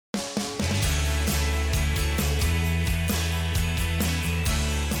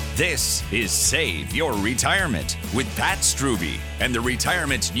This is Save Your Retirement with Pat Strube and the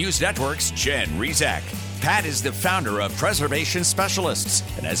Retirement News Network's Jen Rezac. Pat is the founder of Preservation Specialists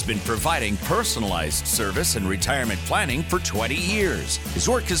and has been providing personalized service and retirement planning for 20 years. His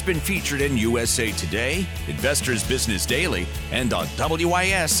work has been featured in USA Today, Investors Business Daily, and on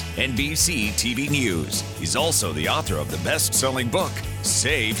WIS NBC TV News. He's also the author of the best-selling book,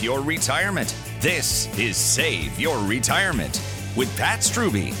 Save Your Retirement. This is Save Your Retirement with Pat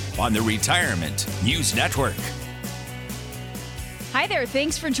Strube on the Retirement News Network. Hi there.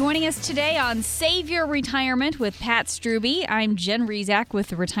 Thanks for joining us today on Save Your Retirement with Pat Strube. I'm Jen Rezac with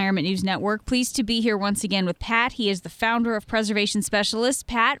the Retirement News Network. Pleased to be here once again with Pat. He is the founder of Preservation Specialists.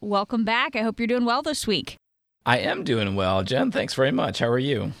 Pat, welcome back. I hope you're doing well this week. I am doing well, Jen. Thanks very much. How are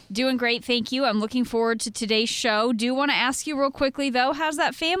you? Doing great, thank you. I'm looking forward to today's show. Do want to ask you real quickly, though, how's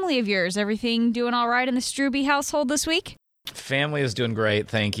that family of yours? Everything doing all right in the Strube household this week? Family is doing great,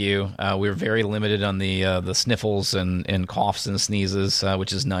 thank you. We're very limited on the sniffles and coughs and sneezes,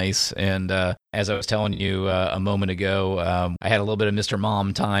 which is nice. And as I was telling you a moment ago, I had a little bit of Mr.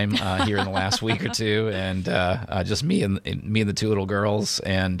 Mom time here in the last week or two, and just me and the two little girls.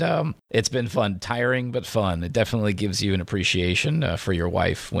 And it's been fun, tiring but fun. It definitely gives you an appreciation for your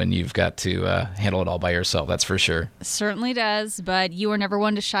wife when you've got to handle it all by yourself. That's for sure. Certainly does, but you were never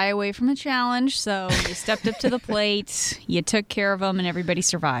one to shy away from a challenge, so you stepped up to the plate. You took care of them, and everybody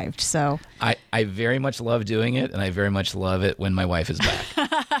survived. So I very much love doing it, and I very much love it when my wife is back.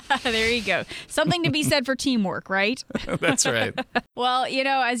 There you go. Something to be said for teamwork, right? That's right. Well,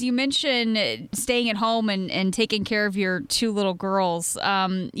 as you mentioned, staying at home and taking care of your two little girls,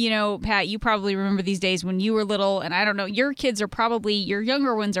 Pat, you probably remember these days when you were little, and I don't know, your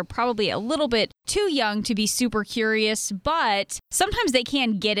younger ones are probably a little bit too young to be super curious, but sometimes they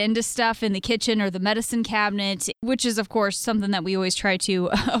can get into stuff in the kitchen or the medicine cabinet, which is, of course, something that we always try to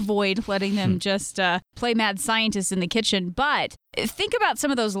avoid, letting them just play mad scientists in the kitchen. But think about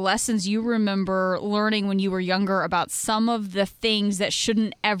some of those lessons you remember learning when you were younger about some of the things that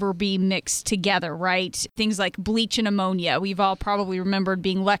shouldn't ever be mixed together, right? Things like bleach and ammonia. We've all probably remembered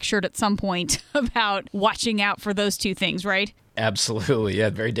being lectured at some point about watching out for those two things, right? Absolutely. Yeah,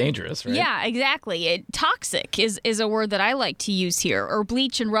 very dangerous, right? Yeah, exactly. Toxic is a word that I like to use here. Or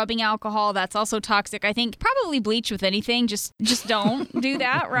bleach and rubbing alcohol, that's also toxic. I think probably bleach with anything, just don't do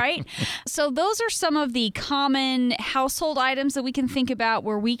that, right? So those are some of the common household items that we can think about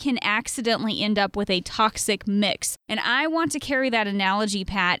where we can accidentally end up with a toxic mix. And I want to carry that analogy,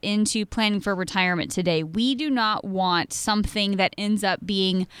 Pat, into planning for retirement today. We do not want something that ends up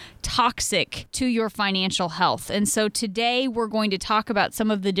being toxic to your financial health. And so today we're going to talk about some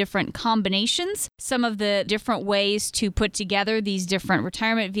of the different combinations, some of the different ways to put together these different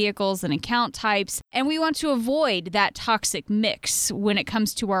retirement vehicles and account types. And we want to avoid that toxic mix when it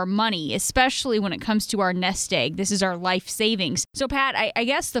comes to our money, especially when it comes to our nest egg. This is our life savings. So, Pat, I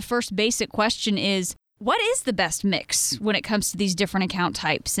guess the first basic question is, what is the best mix when it comes to these different account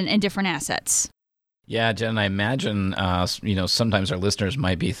types and different assets? Yeah, Jen, I imagine, sometimes our listeners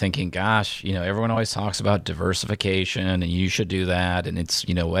might be thinking, gosh, everyone always talks about diversification and you should do that. And it's,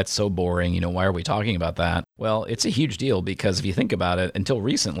 that's so boring. Why are we talking about that? Well, it's a huge deal because if you think about it, until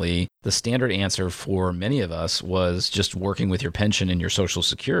recently, the standard answer for many of us was just working with your pension and your Social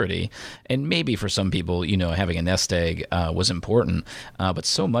Security. And maybe for some people, having a nest egg was important. But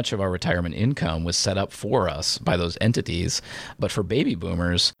so much of our retirement income was set up for us by those entities. But for baby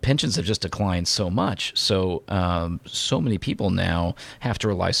boomers, pensions have just declined so much. So many people now have to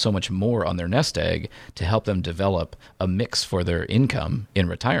rely so much more on their nest egg to help them develop a mix for their income in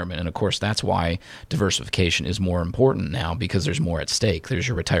retirement. And of course, that's why diversification is more important now because there's more at stake. There's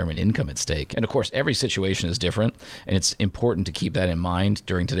your retirement income at stake. And of course, every situation is different. And it's important to keep that in mind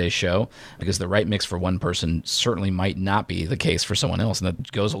during today's show because the right mix for one person certainly might not be the case for someone else. And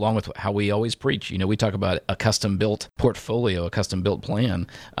that goes along with how we always preach. We talk about a custom-built portfolio, a custom-built plan.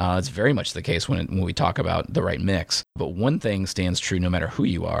 It's very much the case when we talk about the right mix. But one thing stands true no matter who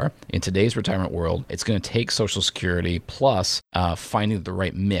you are. In today's retirement world, it's going to take Social Security plus finding the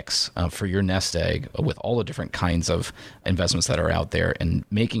right mix for your nest egg with all the different kinds of investments that are out there and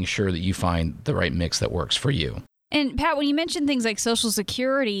making sure that you find the right mix that works for you. And Pat, when you mention things like Social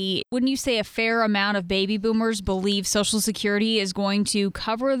Security, wouldn't you say a fair amount of baby boomers believe Social Security is going to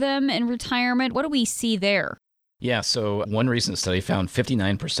cover them in retirement? What do we see there? Yeah, so one recent study found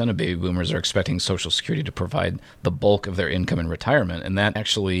 59% of baby boomers are expecting Social Security to provide the bulk of their income in retirement. And that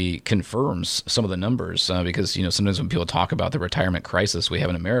actually confirms some of the numbers because, sometimes when people talk about the retirement crisis we have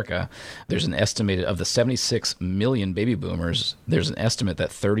in America, there's an estimated of the 76 million baby boomers, there's an estimate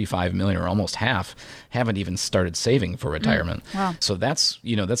that 35 million or almost half haven't even started saving for retirement. Wow. So that's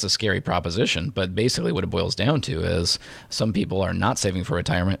a scary proposition. But basically what it boils down to is some people are not saving for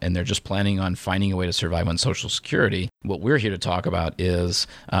retirement and they're just planning on finding a way to survive on Social Security. What we're here to talk about is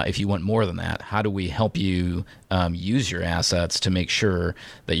if you want more than that, how do we help you use your assets to make sure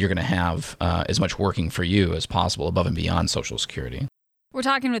that you're going to have as much working for you as possible above and beyond Social Security? We're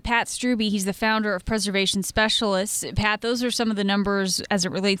talking with Pat Strube. He's the founder of Preservation Specialists. Pat, those are some of the numbers as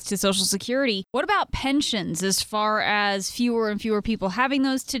it relates to Social Security. What about pensions as far as fewer and fewer people having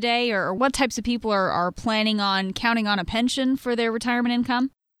those today, or what types of people are planning on counting on a pension for their retirement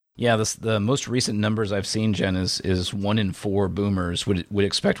income? Yeah, the most recent numbers I've seen, Jen, is 1 in 4 boomers would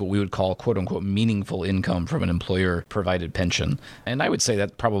expect what we would call quote unquote meaningful income from an employer provided pension. And I would say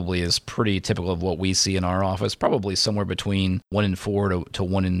that probably is pretty typical of what we see in our office. Probably somewhere between 1 in 4 to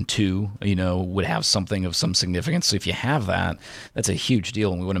 1 in 2, would have something of some significance. So if you have that, that's a huge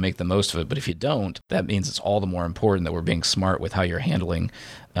deal and we want to make the most of it. But if you don't, that means it's all the more important that we're being smart with how you're handling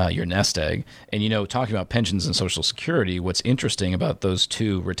your nest egg. And, talking about pensions and Social Security, what's interesting about those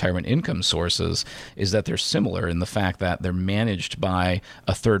two retirement income sources is that they're similar in the fact that they're managed by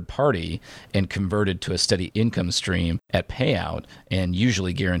a third party and converted to a steady income stream at payout and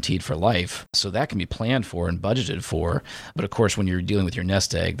usually guaranteed for life. So that can be planned for and budgeted for. But of course, when you're dealing with your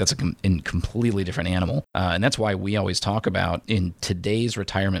nest egg, that's a completely different animal. And that's why we always talk about in today's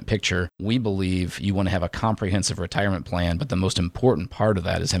retirement picture, we believe you want to have a comprehensive retirement plan, but the most important part of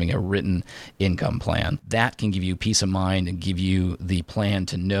that is having a written income plan. That can give you peace of mind and give you the plan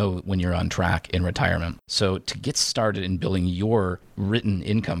to know when you're on track in retirement. So to get started in building your written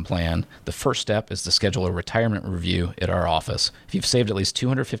income plan, the first step is to schedule a retirement review at our office. If you've saved at least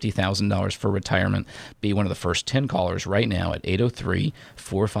 $250,000 for retirement, be one of the first 10 callers right now at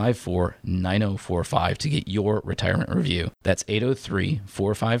 803-454-9045 to get your retirement review. That's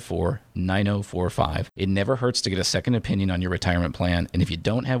 803-454-9045. It never hurts to get a second opinion on your retirement plan, and if you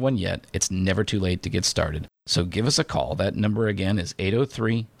don't have one yet, it's never too late to get started. So give us a call. That number again is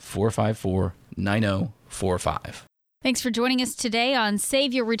 803-454-9045. Thanks for joining us today on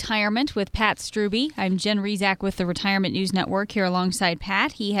Save Your Retirement with Pat Strube. I'm Jen Rezac with the Retirement News Network here alongside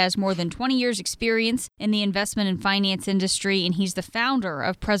Pat. He has more than 20 years experience in the investment and finance industry, and he's the founder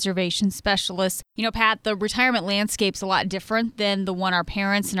of Preservation Specialists. Pat, the retirement landscape's a lot different than the one our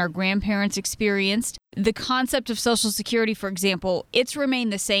parents and our grandparents experienced. The concept of Social Security, for example, it's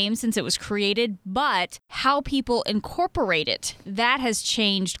remained the same since it was created, but how people incorporate it, that has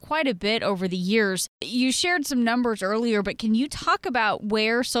changed quite a bit over the years. You shared some numbers earlier, but can you talk about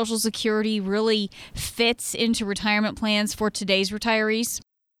where Social Security really fits into retirement plans for today's retirees?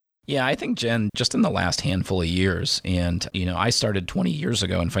 Yeah, I think, Jen, just in the last handful of years, and, I started 20 years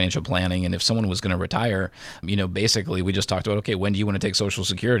ago in financial planning, and if someone was going to retire, basically we just talked about, okay, when do you want to take Social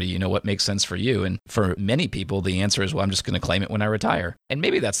Security? What makes sense for you? And for many people, the answer is, well, I'm just going to claim it when I retire. And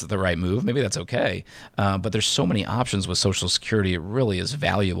maybe that's the right move. Maybe that's okay. But there's so many options with Social Security. It really is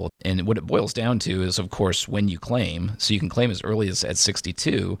valuable. And what it boils down to is, of course, when you claim. So you can claim as early as at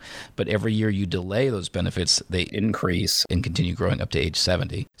 62, but every year you delay those benefits, they increase and continue growing up to age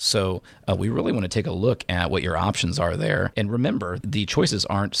 70. So we really want to take a look at what your options are there. And remember, the choices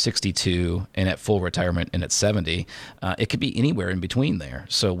aren't 62 and at full retirement and at 70. It could be anywhere in between there.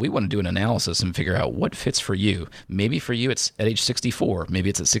 So we want to do an analysis and figure out what fits for you. Maybe for you, it's at age 64. Maybe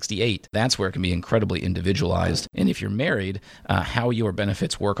it's at 68. That's where it can be incredibly individualized. And if you're married, how your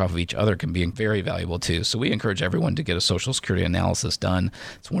benefits work off of each other can be very valuable too. So we encourage everyone to get a Social Security analysis done.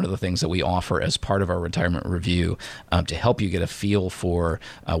 It's one of the things that we offer as part of our retirement review to help you get a feel for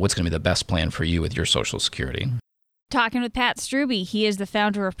what's going to be the best plan for you with your Social Security. Talking with Pat Strube. He is the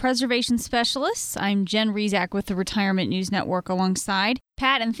founder of Preservation Specialists. I'm Jen Rezac with the Retirement News Network alongside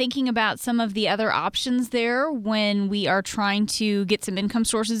Pat, and thinking about some of the other options there when we are trying to get some income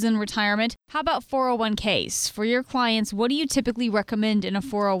sources in retirement. How about 401ks? For your clients, what do you typically recommend in a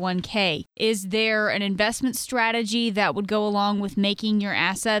 401k? Is there an investment strategy that would go along with making your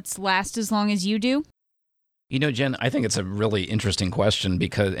assets last as long as you do? Jen, I think it's a really interesting question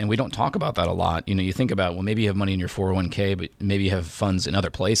and we don't talk about that a lot. You think about, well, maybe you have money in your 401k, but maybe you have funds in other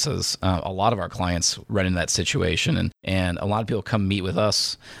places. A lot of our clients run into that situation, and a lot of people come meet with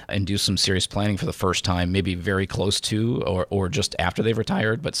us and do some serious planning for the first time, maybe very close to or just after they've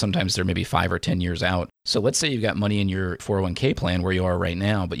retired, but sometimes they're maybe 5 or 10 years out. So let's say you've got money in your 401k plan where you are right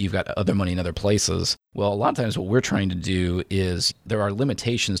now, but you've got other money in other places. Well, a lot of times what we're trying to do is there are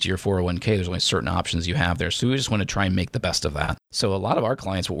limitations to your 401k. There's only certain options you have there. So we just want to try and make the best of that. So a lot of our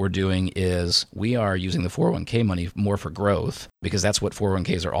clients, what we're doing is we are using the 401k money more for growth because that's what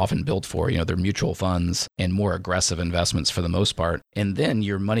 401ks are often built for. They're mutual funds and more aggressive investments for the most part. And then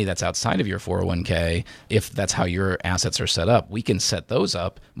your money that's outside of your 401k, if that's how your assets are set up, we can set those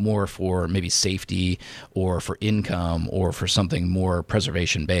up more for maybe safety or for income or for something more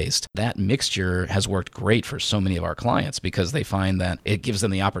preservation based. That mixture has worked great for so many of our clients because they find that it gives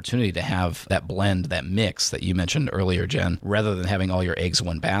them the opportunity to have that blend, that mix that you mentioned earlier, Jen, rather than having all your eggs in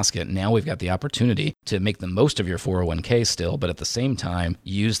one basket. Now we've got the opportunity to make the most of your 401k still, but at the same time,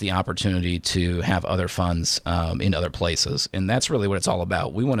 use the opportunity to have other funds in other places. And that's really what it's all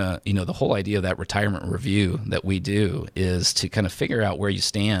about. We want to, the whole idea of that retirement review that we do is to kind of figure out where you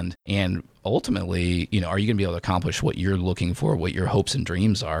stand and ultimately, are you going to be able to accomplish what you're looking for, what your hopes and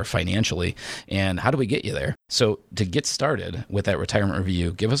dreams are financially, and how do we get you there? So to get started with that retirement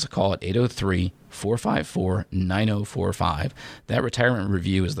review, give us a call at 803-454-9045. That retirement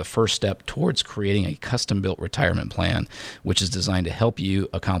review is the first step towards creating a custom-built retirement plan, which is designed to help you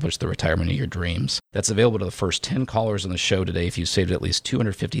accomplish the retirement of your dreams. That's available to the first 10 callers on the show today if you saved at least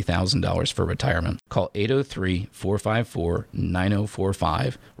 $250,000 for retirement. Call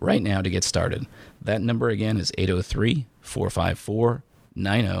 803-454-9045 right now to get started. That number again is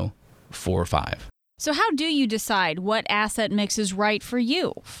 803-454-9045. So how do you decide what asset mix is right for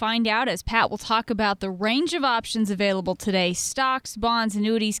you? Find out as Pat will talk about the range of options available today: stocks, bonds,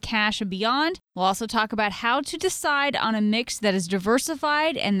 annuities, cash, and beyond. We'll also talk about how to decide on a mix that is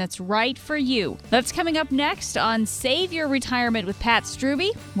diversified and that's right for you. That's coming up next on Save Your Retirement with Pat Strubbe.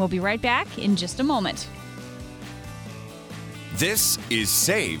 We'll be right back in just a moment. This is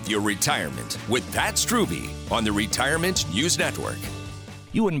Save Your Retirement with Pat Strubbe on the Retirement News Network.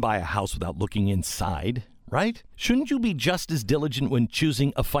 You wouldn't buy a house without looking inside, right? Shouldn't you be just as diligent when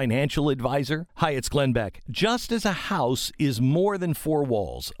choosing a financial advisor? Hi, it's Glenn Beck. Just as a house is more than four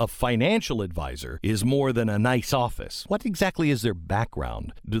walls, a financial advisor is more than a nice office. What exactly is their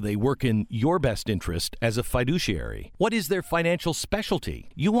background? Do they work in your best interest as a fiduciary? What is their financial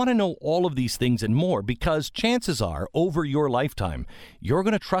specialty? You want to know all of these things and more because chances are, over your lifetime, you're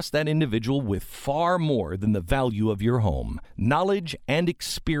going to trust that individual with far more than the value of your home. Knowledge and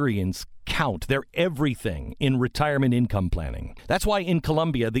experience count. They're everything in retirement income planning. That's why in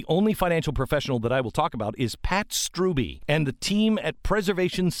Columbia, the only financial professional that I will talk about is Pat Strubbe and the team at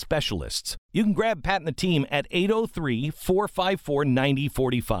Preservation Specialists. You can grab Pat and the team at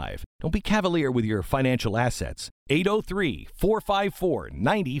 803-454-9045. Don't be cavalier with your financial assets.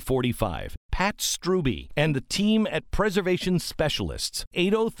 803-454-9045. Pat Strubbe and the team at Preservation Specialists.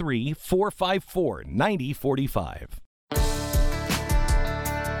 803-454-9045.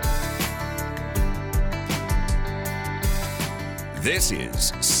 This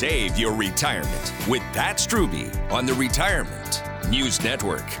is Save Your Retirement with Pat Strubbe on the Retirement News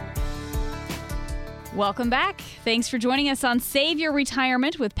Network. Welcome back. Thanks for joining us on Save Your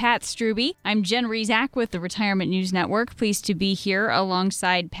Retirement with Pat Strubbe. I'm Jen Rezac with the Retirement News Network. Pleased to be here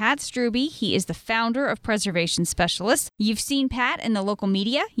alongside Pat Strubbe. He is the founder of Preservation Specialists. You've seen Pat in the local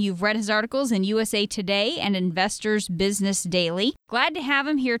media. You've read his articles in USA Today and Investors Business Daily. Glad to have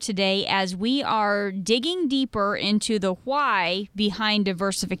him here today as we are digging deeper into the why behind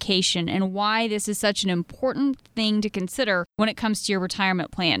diversification and why this is such an important thing to consider when it comes to your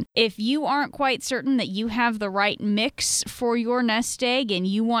retirement plan. If you aren't quite certain that you have the right mix for your nest egg and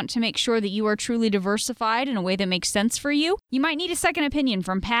you want to make sure that you are truly diversified in a way that makes sense for you, you might need a second opinion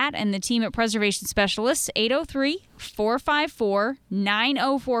from Pat and the team at Preservation Specialists.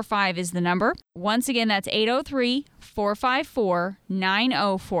 803-454-9045 is the number. Once again, that's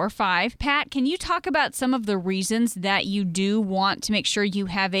 803-454-9045. Pat, can you talk about some of the reasons that you do want to make sure you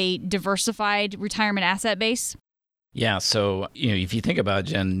have a diversified retirement asset base? Yeah. So, if you think about it,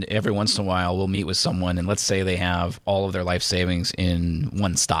 Jen, every once in a while we'll meet with someone and let's say they have all of their life savings in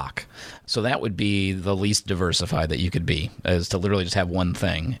one stock. So that would be the least diversified that you could be, is to literally just have one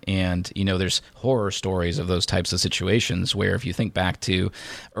thing. And, there's horror stories of those types of situations where if you think back to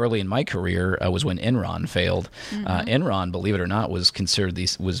early in my career was when Enron failed. Enron, believe it or not, was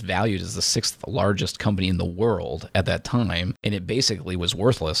valued as the sixth largest company in the world at that time. And it basically was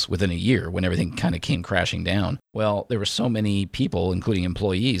worthless within a year when everything kind of came crashing down. Well, Well, there were so many people, including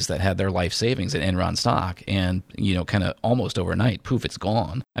employees, that had their life savings in Enron stock, and kind of almost overnight, poof, it's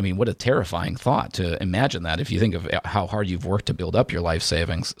gone. I mean, what a terrifying thought to imagine that if you think of how hard you've worked to build up your life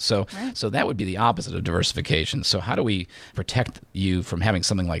savings. So that would be the opposite of diversification. So how do we protect you from having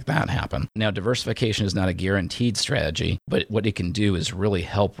something like that happen? Now, diversification is not a guaranteed strategy, but what it can do is really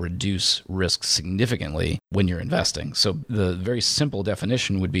help reduce risk significantly when you're investing. So the very simple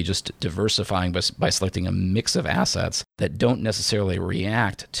definition would be just diversifying by selecting a mix of assets that don't necessarily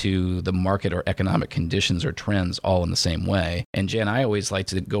react to the market or economic conditions or trends all in the same way. And Jen, I always like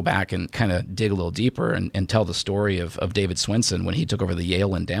to go back and kind of dig a little deeper and tell the story of David Swensen when he took over the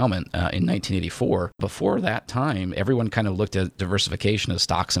Yale Endowment in 1984. Before that time, everyone kind of looked at diversification as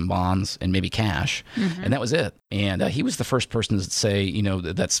stocks and bonds and maybe cash, and that was it. And he was the first person to say,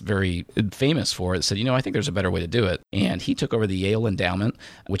 that's very famous for it, said, I think there's a better way to do it. And he took over the Yale Endowment,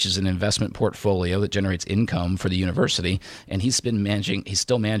 which is an investment portfolio that generates income for the university. And he's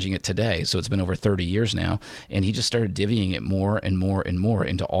still managing it today. So it's been over 30 years now. And he just started divvying it more and more and more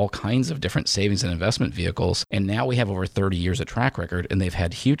into all kinds of different savings and investment vehicles. And now we have over 30 years of track record, and they've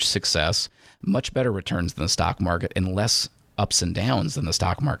had huge success, much better returns than the stock market, and less ups and downs than the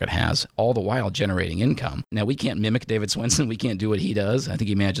stock market has, all the while generating income. Now, we can't mimic David Swensen. We can't do what he does. I think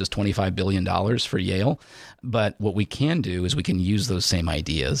he manages $25 billion for Yale. But what we can do is we can use those same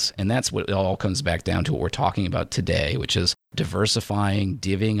ideas. And that's what it all comes back down to what we're talking about today, which is diversifying,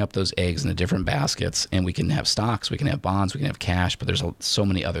 divvying up those eggs into different baskets. And we can have stocks, we can have bonds, we can have cash, but there's so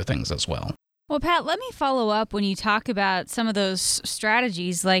many other things as well. Well, Pat, let me follow up when you talk about some of those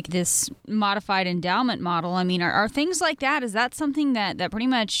strategies like this modified endowment model. I mean, are things like that, is that something that pretty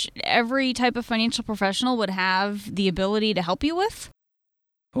much every type of financial professional would have the ability to help you with?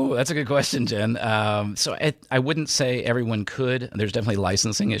 Oh, that's a good question, Jen. So I wouldn't say everyone could. There's definitely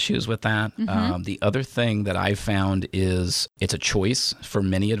licensing issues with that. The other thing that I've found is it's a choice for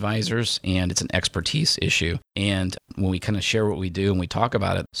many advisors, and it's an expertise issue. And when we kind of share what we do and we talk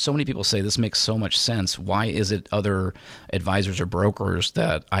about it, so many people say this makes so much sense. Why is it other advisors or brokers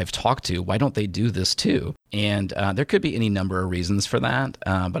that I've talked to, why don't they do this too? And there could be any number of reasons for that.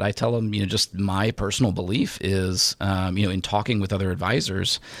 But I tell them, just my personal belief is, in talking with other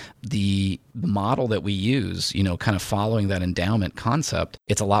advisors, the model that we use, kind of following that endowment concept,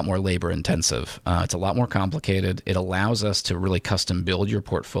 it's a lot more labor intensive. It's a lot more complicated. It allows us to really custom build your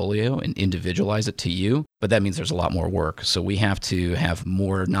portfolio and individualize it to you. But that means there's a lot more work. So we have to have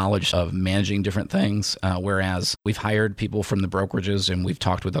more knowledge of managing different things, whereas we've hired people from the brokerages and we've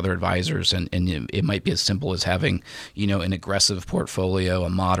talked with other advisors, and it might be as simple as having, an aggressive portfolio, a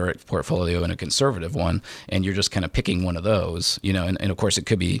moderate portfolio, and a conservative one, and you're just kind of picking one of those, and of course it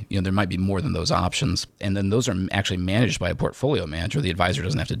could be, there might be more than those options. And then those are actually managed by a portfolio manager. The advisor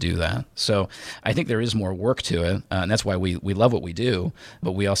doesn't have to do that. So I think there is more work to it, and that's why we love what we do,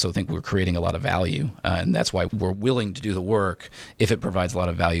 but we also think we're creating a lot of value, and that's why we're willing to do the work if it provides a lot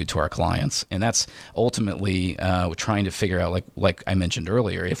of value to our clients. And that's ultimately trying to figure out, like I mentioned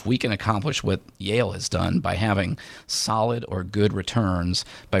earlier, if we can accomplish what Yale has done by having solid or good returns,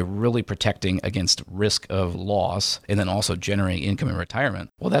 by really protecting against risk of loss, and then also generating income in retirement,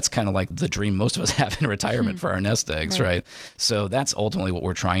 well, that's kind of like the dream most of us have in retirement for our nest eggs, right? So that's ultimately what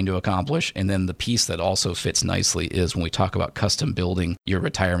we're trying to accomplish. And then the piece that also fits nicely is when we talk about custom building your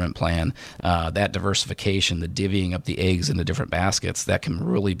retirement plan, that diversification, the divvying up the eggs into different baskets, that can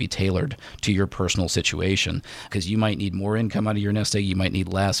really be tailored to your personal situation, because you might need more income out of your nest egg, you might need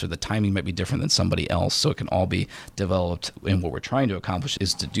less, or the timing might be different than somebody else. So it can all be developed. And what we're trying to accomplish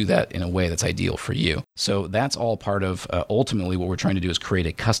is to do that in a way that's ideal for you. So that's all part of ultimately what we're trying to do is create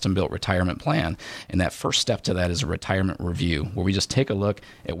a custom built retirement plan. And that first step to that is a retirement review, where we just take a look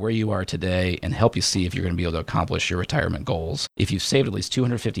at where you are today and help you see if you're going to be able to accomplish your retirement goals. If you've saved at least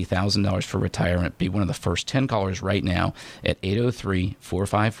 $250,000 for retirement, be one of the first 10 callers right now at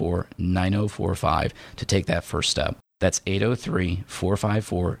 803-454-9045 to take that first step. That's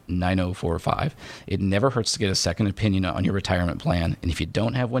 803-454-9045. It never hurts to get a second opinion on your retirement plan. And if you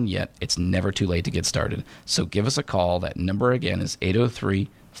don't have one yet, it's never too late to get started. So give us a call. That number again is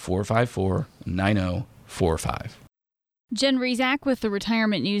 803-454-9045. Jen Rezac with the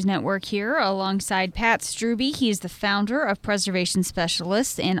Retirement News Network here alongside Pat Strube. He is the founder of Preservation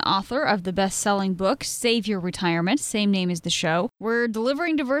Specialists and author of the best-selling book, Save Your Retirement, same name as the show. We're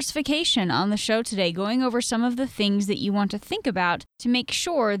delivering diversification on the show today, going over some of the things that you want to think about to make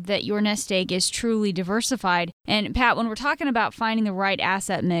sure that your nest egg is truly diversified. And Pat, when we're talking about finding the right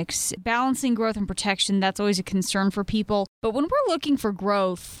asset mix, balancing growth and protection, that's always a concern for people. But when we're looking for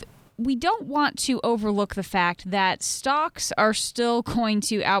growth, we don't want to overlook the fact that stocks are still going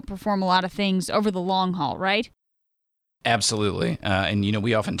to outperform a lot of things over the long haul, right? Absolutely. And,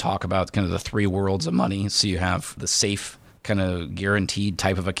 we often talk about kind of the three worlds of money. So you have the safe kind of guaranteed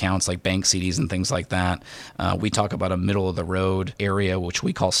type of accounts like bank CDs and things like that. We talk about a middle of the road area, which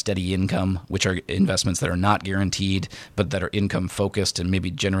we call steady income, which are investments that are not guaranteed, but that are income focused and maybe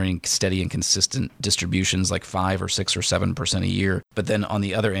generating steady and consistent distributions like 5 or 6 or 7% a year. But then on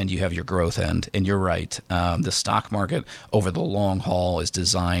the other end, you have your growth end. And you're right. The stock market over the long haul is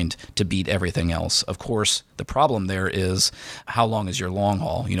designed to beat everything else. Of course, the problem there is how long is your long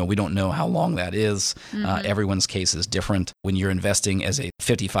haul? We don't know how long that is. Everyone's case is different. When you're investing as a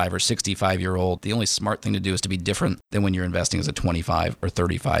 55 or 65-year-old, the only smart thing to do is to be different than when you're investing as a 25 or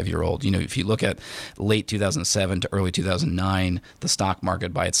 35-year-old. If you look at late 2007 to early 2009, the stock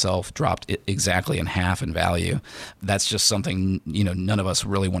market by itself dropped exactly in half in value. That's just something, none of us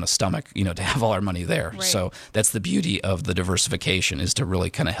really want to stomach, to have all our money there. Right. So that's the beauty of the diversification, is to really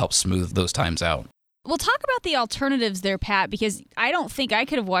kind of help smooth those times out. We'll talk about the alternatives there, Pat, because I don't think I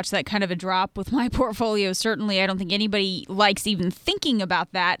could have watched that kind of a drop with my portfolio. Certainly, I don't think anybody likes even thinking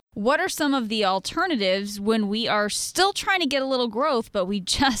about that. What are some of the alternatives when we are still trying to get a little growth, but we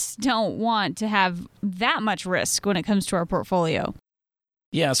just don't want to have that much risk when it comes to our portfolio?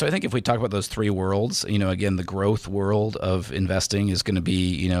 Yeah, so I think if we talk about those three worlds, again, the growth world of investing is going to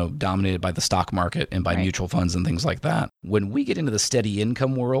be, dominated by the stock market and by mutual funds and things like that. When we get into the steady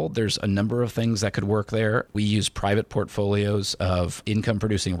income world, there's a number of things that could work there. We use private portfolios of income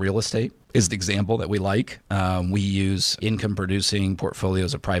producing real estate is the example that we like. We use income-producing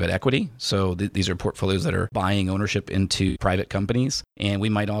portfolios of private equity. So these are portfolios that are buying ownership into private companies. And we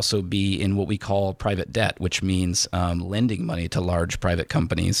might also be in what we call private debt, which means lending money to large private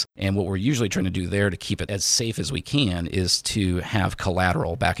companies. And what we're usually trying to do there to keep it as safe as we can is to have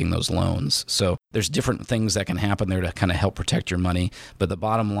collateral backing those loans. So there's different things that can happen there to kind of help protect your money. But the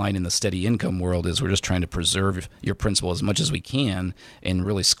bottom line in the steady income world is we're just trying to preserve your principal as much as we can and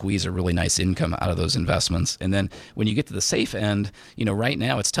really squeeze a really nice income out of those investments. And then when you get to the safe end, right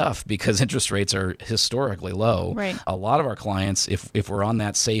now it's tough because interest rates are historically low. Right. A lot of our clients, if we're on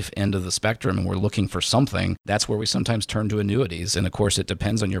that safe end of the spectrum and we're looking for something, that's where we sometimes turn to annuities. And of course, it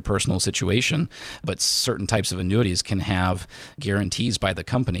depends on your personal situation, but certain types of annuities can have guarantees by the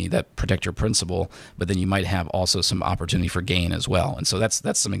company that protect your principal, but then you might have also some opportunity for gain as well. And so that's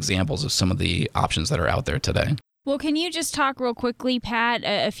some examples of some of the options that are out there today. Well, can you just talk real quickly, Pat,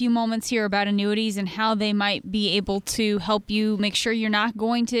 a few moments here about annuities and how they might be able to help you make sure you're not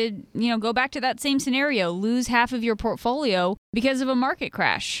going to, go back to that same scenario, lose half of your portfolio because of a market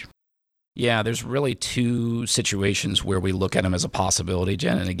crash? Yeah, there's really two situations where we look at them as a possibility,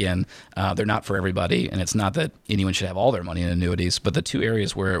 Jen. And again, they're not for everybody. And it's not that anyone should have all their money in annuities. But the two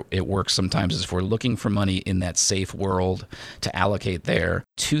areas where it works sometimes is if we're looking for money in that safe world to allocate there,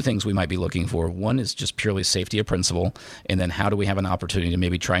 two things we might be looking for. One is just purely safety of principal. And then how do we have an opportunity to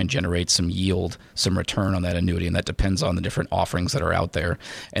maybe try and generate some yield, some return on that annuity? And that depends on the different offerings that are out there.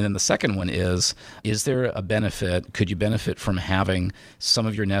 And then the second one is there a benefit? Could you benefit from having some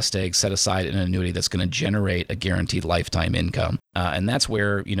of your nest eggs set aside in an annuity that's going to generate a guaranteed lifetime income? And that's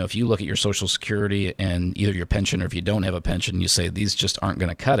where, if you look at your Social Security and either your pension or if you don't have a pension, you say these just aren't going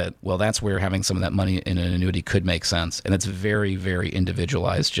to cut it. Well, that's where having some of that money in an annuity could make sense. And it's very, very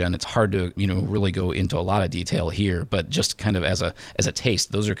individualized, Jen. It's hard to, really go into a lot of detail here, but just kind of as a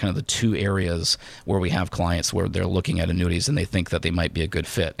taste, those are kind of the two areas where we have clients where they're looking at annuities and they think that they might be a good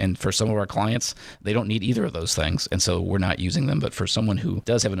fit. And for some of our clients, they don't need either of those things. And so we're not using them. But for someone who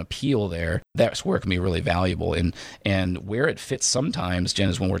does have an appeal there, that's where it can be really valuable. And where it fits sometimes, Jen,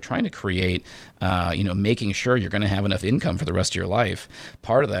 is when we're trying to create, making sure you're going to have enough income for the rest of your life.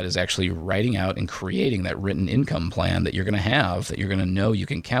 Part of that is actually writing out and creating that written income plan that you're going to have, that you're going to know you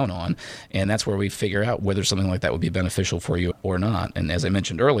can count on. And that's where we figure out whether something like that would be beneficial for you or not. And as I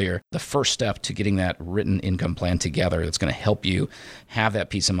mentioned earlier, the first step to getting that written income plan together that's going to help you have that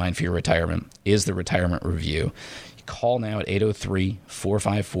peace of mind for your retirement is the retirement review. Call now at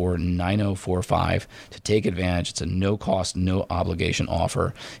 803-454-9045 to take advantage. It's a no-cost, no-obligation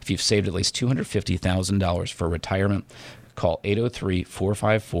offer. If you've saved at least $250,000 for retirement, call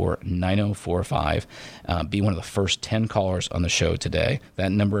 803-454-9045. Be one of the first 10 callers on the show today.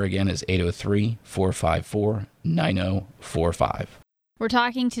 That number again is 803-454-9045. We're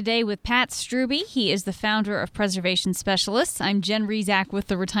talking today with Pat Strube. He is the founder of Preservation Specialists. I'm Jen Rezac with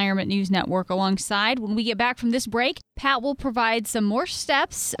the Retirement News Network alongside. When we get back from this break, Pat will provide some more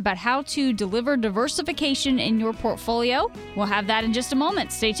steps about how to deliver diversification in your portfolio. We'll have that in just a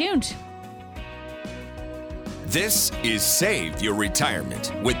moment. Stay tuned. This is Save Your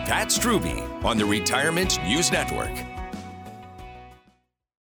Retirement with Pat Strube on the Retirement News Network.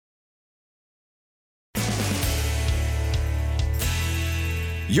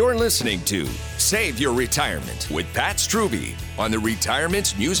 You're listening to Save Your Retirement with Pat Strubbe on the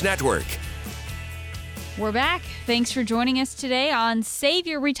Retirement News Network. We're back. Thanks for joining us today on Save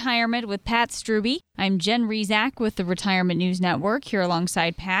Your Retirement with Pat Strubbe. I'm Jen Rezac with the Retirement News Network here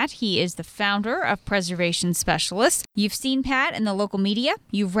alongside Pat. He is the founder of Preservation Specialists. You've seen Pat in the local media.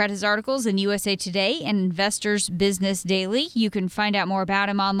 You've read his articles in USA Today and Investors Business Daily. You can find out more about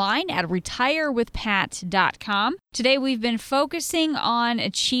him online at retirewithpat.com. Today we've been focusing on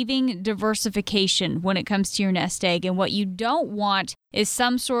achieving diversification when it comes to your nest egg, and what you don't want is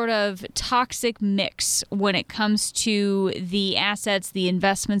some sort of toxic mix when it comes to the assets, the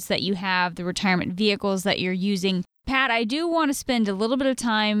investments that you have, the retirement vehicles that you're using. Pat, I do want to spend a little bit of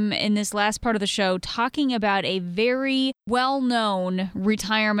time in this last part of the show talking about a very well-known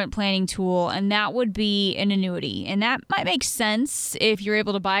retirement planning tool, and that would be an annuity. And that might make sense if you're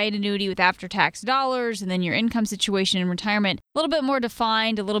able to buy an annuity with after-tax dollars, and then your income situation in retirement a little bit more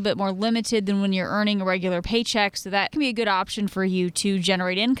defined, a little bit more limited than when you're earning a regular paycheck. So that can be a good option for you to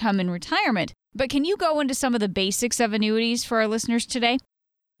generate income in retirement. But can you go into some of the basics of annuities for our listeners today?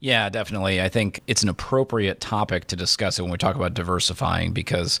 Yeah, definitely. I think it's an appropriate topic to discuss it when we talk about diversifying,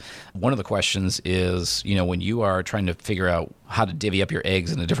 because one of the questions is, when you are trying to figure out how to divvy up your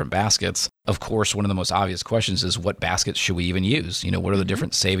eggs into different baskets, of course, one of the most obvious questions is what baskets should we even use? What are the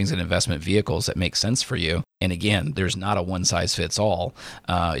different savings and investment vehicles that make sense for you? And again, there's not a one size fits all.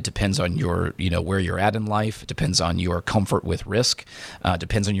 It depends on your, where you're at in life. It depends on your comfort with risk.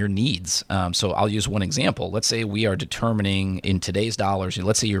 Depends on your needs. So I'll use one example. Let's say we are determining in today's dollars,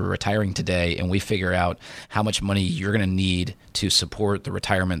 let's say you're retiring today and we figure out how much money you're going to need to support the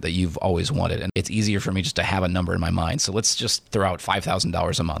retirement that you've always wanted. And it's easier for me just to have a number in my mind. So let's just throw out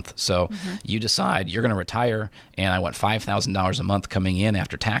 $5,000 a month. So you decide you're going to retire and I want $5,000 a month coming in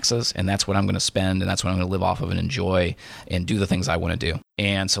after taxes, and that's what I'm going to spend, and that's what I'm going to live off of and enjoy and do the things I want to do.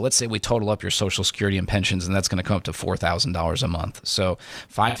 And so let's say we total up your Social Security and pensions, and that's going to come up to $4,000 a month. So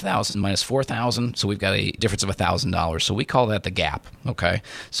 $5,000 minus $4,000, so we've got a difference of $1,000. So we call that the gap. Okay.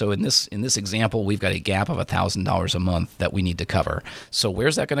 So in this example, we've got a gap of $1,000 a month that we need to cover. So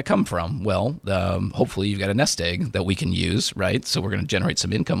where's that going to come from? Well, hopefully you've got a nest egg that we can use, right? So we're going to generate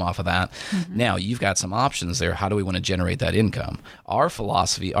some income off of that. Now you've got some options there. How do we want to generate that income? Our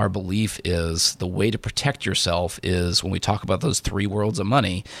philosophy, our belief is the way to protect yourself is when we talk about those three worlds of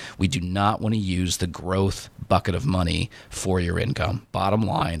money, we do not want to use the growth bucket of money for your income. Bottom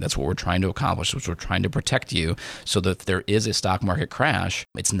line, that's what we're trying to accomplish, which we're trying to protect you so that if there is a stock market crash,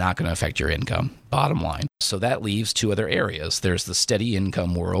 it's not going to affect your income. Bottom line. So that leaves two other areas. There's the steady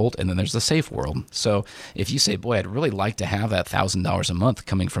income world, and then there's the safe world. So if you say, boy, I'd really like to have that $1,000 a month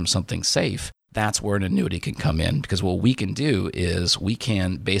coming from something safe, that's where an annuity can come in, because what we can do is we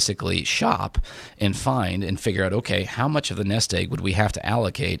can basically shop and find and figure out, okay, how much of the nest egg would we have to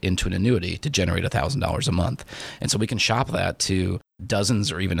allocate into an annuity to generate $1,000 a month? And so we can shop that to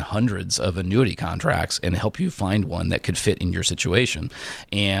dozens or even hundreds of annuity contracts and help you find one that could fit in your situation.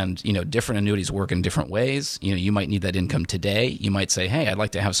 And, different annuities work in different ways. You might need that income today. You might say, hey, I'd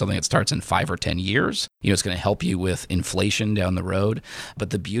like to have something that starts in 5 or 10 years. It's going to help you with inflation down the road.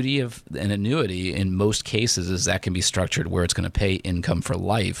 But the beauty of an annuity in most cases is that can be structured where it's going to pay income for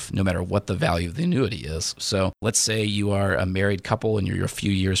life, no matter what the value of the annuity is. So let's say you are a married couple and you're a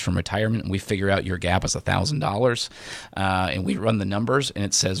few years from retirement, and we figure out your gap is $1,000, and we run the numbers, and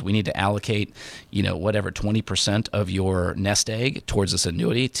it says we need to allocate, 20% of your nest egg towards this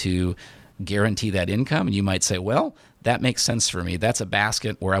annuity to guarantee that income. And you might say, well, that makes sense for me. That's a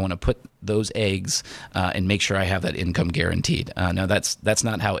basket where I want to put those eggs and make sure I have that income guaranteed. Now, that's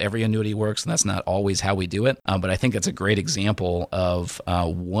not how every annuity works, and that's not always how we do it. But I think that's a great example of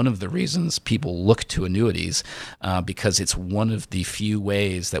one of the reasons people look to annuities, because it's one of the few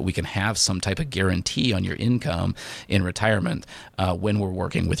ways that we can have some type of guarantee on your income in retirement when we're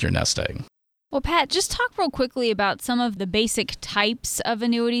working with your nest egg. Well, Pat, just talk real quickly about some of the basic types of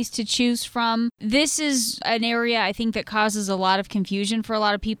annuities to choose from. This is an area I think that causes a lot of confusion for a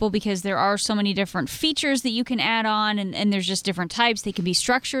lot of people because there are so many different features that you can add on, and there's just different types. They can be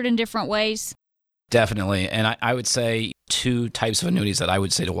structured in different ways. Definitely. And I would say two types of annuities that I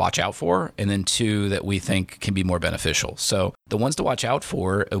would say to watch out for, and then two that we think can be more beneficial. So the ones to watch out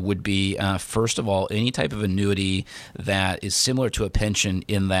for would be, first of all, any type of annuity that is similar to a pension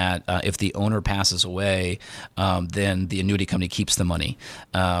in that if the owner passes away, then the annuity company keeps the money.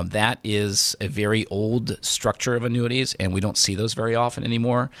 That is a very old structure of annuities, and we don't see those very often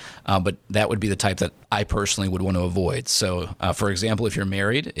anymore. But that would be the type that I personally would want to avoid. So, for example, if you're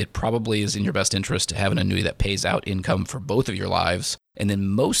married, it probably is in your best interest to have an annuity that pays out income for both of your lives And then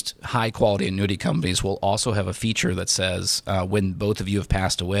most high-quality annuity companies will also have a feature that says when both of you have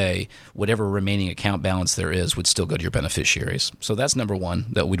passed away, whatever remaining account balance there is would still go to your beneficiaries. So that's number one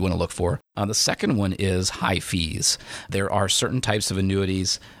that we'd want to look for. The second one is high fees. There are certain types of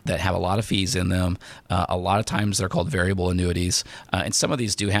annuities that have a lot of fees in them. A lot of times they're called variable annuities. And some of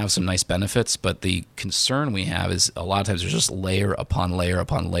these do have some nice benefits, but the concern we have is a lot of times there's just layer upon layer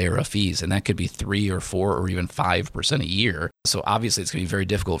upon layer of fees. And that could be 3 or 4 or even 5% a year. So obviously it's going to be very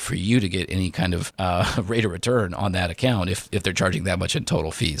difficult for you to get any kind of rate of return on that account if they're charging that much in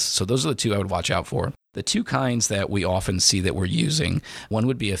total fees. So those are the two I would watch out for. The two kinds that we often see that we're using, one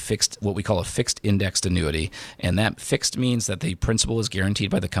would be what we call a fixed indexed annuity. And that fixed means that the principal is guaranteed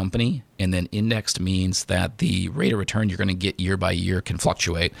by the company. And then indexed means that the rate of return you're going to get year by year can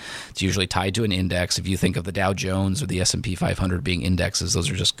fluctuate. It's usually tied to an index. If you think of the Dow Jones or the S&P 500 being indexes,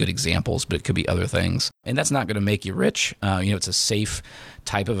 those are just good examples, but it could be other things. And that's not going to make you rich. It's a safe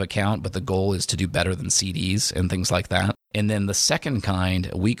type of account, but the goal is to do better than CDs and things like that. And then the second kind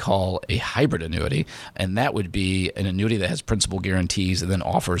we call a hybrid annuity, and that would be an annuity that has principal guarantees and then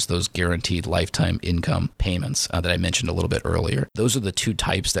offers those guaranteed lifetime income payments that I mentioned a little bit earlier. Those are the two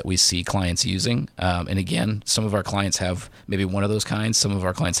types that we see clients using. And again, some of our clients have maybe one of those kinds, some of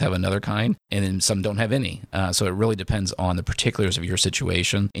our clients have another kind, and then some don't have any. So it really depends on the particulars of your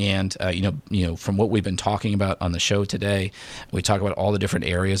situation. And from what we've been talking about on the show today, we talk about all the different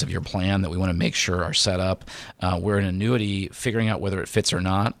areas of your plan that we want to make sure are set up. Where an annuity, figuring out whether it fits or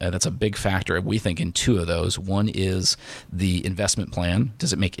not, that's a big factor, we think, in two of those. One is the investment plan.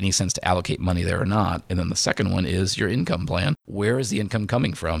 Does it make any sense to allocate money there or not? And then the second one is your income plan. Where is the income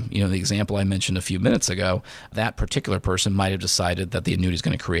coming from? The example I mentioned a few minutes ago, that particular person might have decided that the annuity is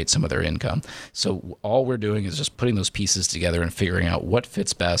going to create some of their income. So all we're doing is just putting those pieces together and figuring out what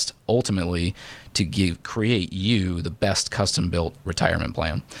fits best ultimately to create you the best custom-built retirement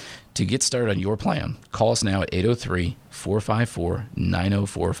plan. To get started on your plan, call us now at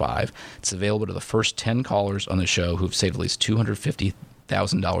 803-454-9045. It's available to the first 10 callers on the show who've saved at least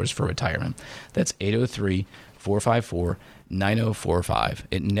 $250,000 for retirement. That's 803-454-9045.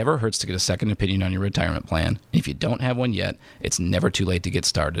 It never hurts to get a second opinion on your retirement plan. If you don't have one yet, it's never too late to get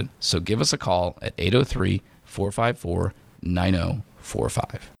started. So give us a call at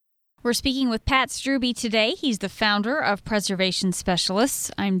 803-454-9045. We're speaking with Pat Strube today. He's the founder of Preservation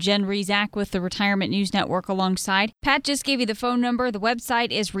Specialists. I'm Jen Rezac with the Retirement News Network alongside. Pat just gave you the phone number. The website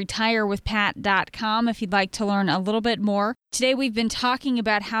is retirewithpat.com if you'd like to learn a little bit more. Today we've been talking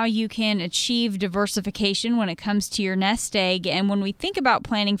about how you can achieve diversification when it comes to your nest egg. And when we think about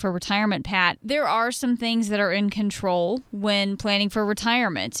planning for retirement, Pat, there are some things that are in control when planning for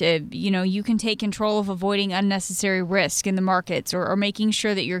retirement. You can take control of avoiding unnecessary risk in the markets or making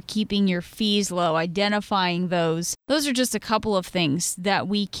sure that you're keeping your fees low, identifying those. Those are just a couple of things that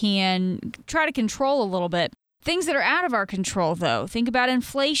we can try to control a little bit. Things that are out of our control, though. Think about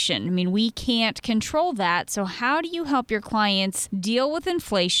inflation. We can't control that. So how do you help your clients deal with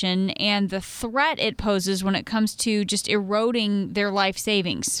inflation and the threat it poses when it comes to just eroding their life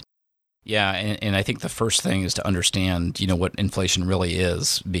savings? Yeah, and I think the first thing is to understand, what inflation really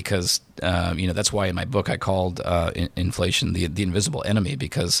is, because, that's why in my book I called inflation the invisible enemy,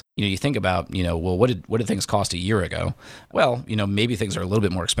 because, you think about, what did things cost a year ago? Well, maybe things are a little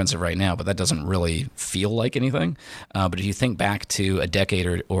bit more expensive right now, but that doesn't really feel like anything. But if you think back to a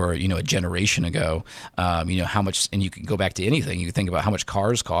decade or a generation ago, how much, and you can go back to anything, you can think about how much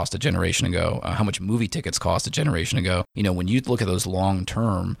cars cost a generation ago, how much movie tickets cost a generation ago. When you look at those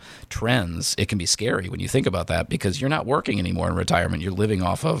long-term trends, it can be scary when you think about that, because you're not working anymore in retirement. You're living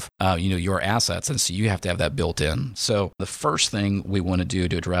off of, your assets. And so you have to have that built in. So the first thing we want to do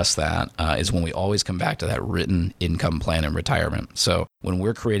to address that is when we always come back to that written income plan in retirement. So when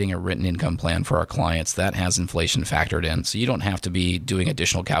we're creating a written income plan for our clients, that has inflation factored in. So you don't have to be doing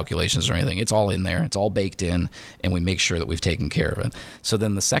additional calculations or anything. It's all in there. It's all baked in, and we make sure that we've taken care of it. So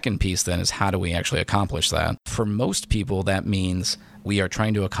then the second piece then is, how do we actually accomplish that? For most people, that means we are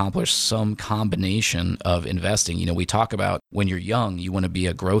trying to accomplish some combination of investing. We talk about when you're young, you want to be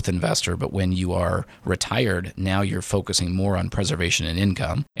a growth investor, but when you are retired, now you're focusing more on preservation and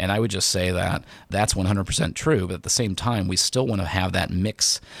income. And I would just say that that's 100% true, but at the same time, we still want to have that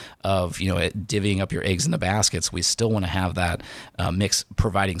mix of, divvying up your eggs in the baskets. We still want to have that mix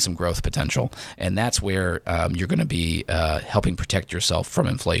providing some growth potential. And that's where you're going to be helping protect yourself from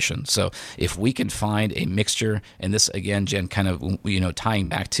inflation. So if we can find a mixture, and this again, Jen, kind of, tying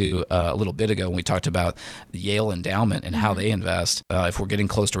back to a little bit ago when we talked about the Yale Endowment and how they invest, if we're getting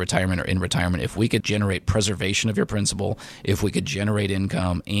close to retirement or in retirement, if we could generate preservation of your principal, if we could generate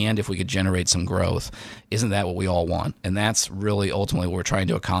income, and if we could generate some growth, isn't that what we all want? And that's really ultimately what we're trying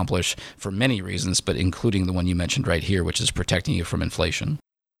to accomplish for many reasons, but including the one you mentioned right here, which is protecting you from inflation.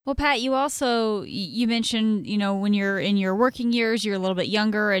 Well, Pat, you mentioned, when you're in your working years, you're a little bit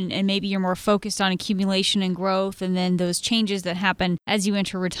younger and maybe you're more focused on accumulation and growth. And then those changes that happen as you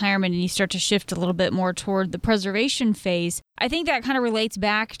enter retirement and you start to shift a little bit more toward the preservation phase. I think that kind of relates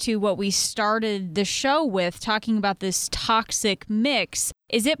back to what we started the show with, talking about this toxic mix.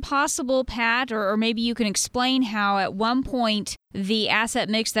 Is it possible, Pat, or maybe you can explain how at one point the asset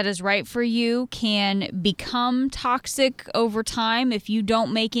mix that is right for you can become toxic over time if you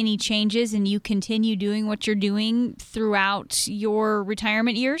don't make any changes and you continue doing what you're doing throughout your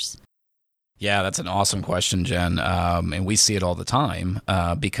retirement years? Yeah, that's an awesome question, Jen. And we see it all the time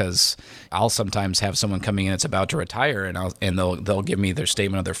because I'll sometimes have someone coming in that's about to retire, and they'll give me their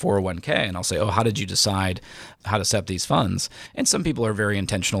statement of their 401k, and I'll say, "Oh, how did you decide how to set up these funds?" And some people are very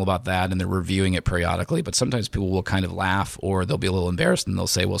intentional about that, and they're reviewing it periodically. But sometimes people will kind of laugh, or they'll be a little embarrassed, and they'll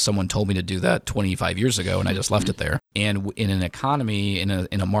say, "Well, someone told me to do that 25 years ago, and I just left it there." And in an economy, in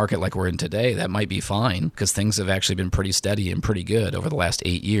a market like we're in today, that might be fine because things have actually been pretty steady and pretty good over the last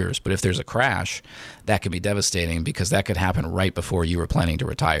 8 years. But if there's a crash, that can be devastating because that could happen right before you were planning to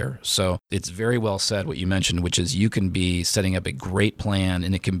retire. So it's very well said what you mentioned, which is you can be setting up a great plan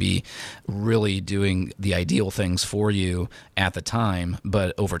and it can be really doing the ideal things for you at the time.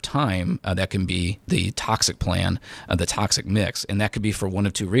 But over time, that can be the toxic plan, the toxic mix. And that could be for one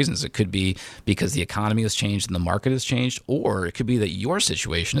of two reasons. It could be because the economy has changed and the market has changed, or it could be that your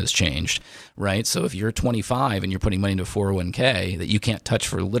situation has changed, right? So if you're 25 and you're putting money into a 401k that you can't touch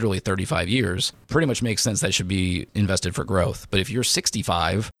for literally 35 years, pretty much makes sense that should be invested for growth. But if you're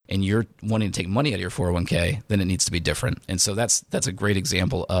 65 and you're wanting to take money out of your 401k, then it needs to be different. And so that's a great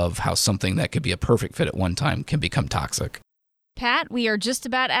example of how something that could be a perfect fit at one time can become toxic. Pat, we are just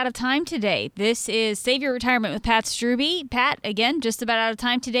about out of time today. This is Save Your Retirement with Pat Strube. Pat, again, just about out of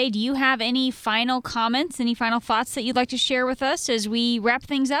time today. Do you have any final comments, any final thoughts that you'd like to share with us as we wrap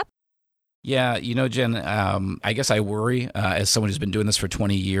things up? Yeah, Jen, I guess I worry as someone who's been doing this for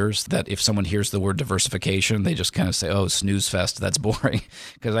 20 years that if someone hears the word diversification, they just kind of say, "Oh, snooze fest, that's boring,"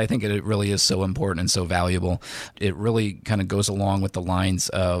 because I think it really is so important and so valuable. It really kind of goes along with the lines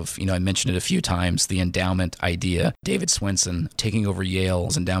of, I mentioned it a few times, the endowment idea. David Swenson taking over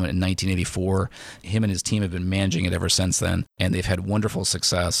Yale's endowment in 1984. Him and his team have been managing it ever since then, and they've had wonderful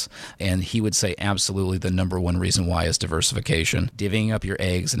success. And he would say absolutely the number one reason why is diversification, divvying up your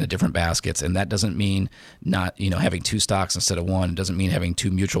eggs in a different basket. And that doesn't mean not, having two stocks instead of one. It doesn't mean having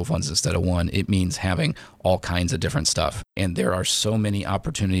two mutual funds instead of one. It means having all kinds of different stuff. And there are so many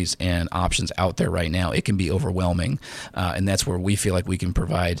opportunities and options out there right now. It can be overwhelming. And that's where we feel like we can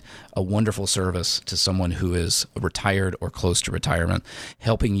provide a wonderful service to someone who is retired or close to retirement,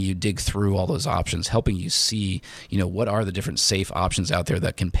 helping you dig through all those options, helping you see, what are the different safe options out there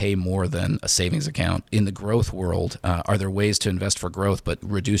that can pay more than a savings account. In the growth world, are there ways to invest for growth but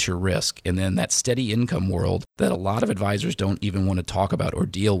reduce your risk? And then that steady income world that a lot of advisors don't even want to talk about or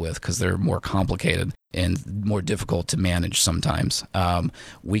deal with because they're more complicated and more difficult to manage sometimes.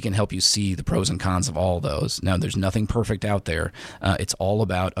 We can help you see the pros and cons of all those. Now, there's nothing perfect out there. It's all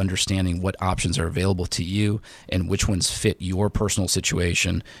about understanding what options are available to you and which ones fit your personal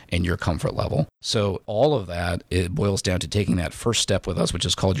situation and your comfort level. So all of that, it boils down to taking that first step with us, which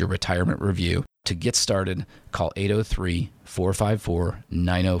is called your retirement review. To get started, call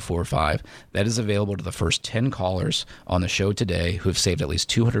 803-454-9045. That is available to the first 10 callers on the show today who have saved at least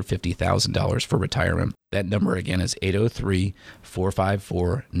 $250,000 for retirement. That number again is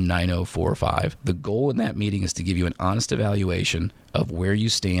 803-454-9045. The goal in that meeting is to give you an honest evaluation of where you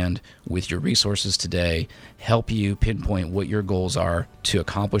stand with your resources today, help you pinpoint what your goals are to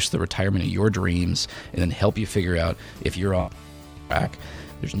accomplish the retirement of your dreams, and then help you figure out if you're on track.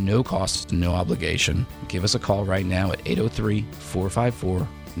 There's no cost, no obligation. Give us a call right now at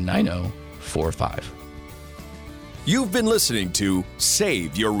 803-454-9045. You've been listening to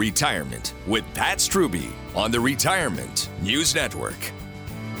Save Your Retirement with Pat Strube on the Retirement News Network.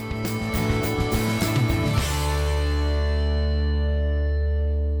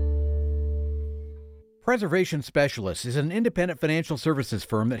 Preservation Specialists is an independent financial services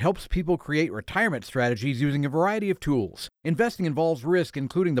firm that helps people create retirement strategies using a variety of tools. Investing involves risk,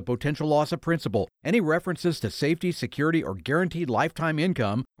 including the potential loss of principal. Any references to safety, security, or guaranteed lifetime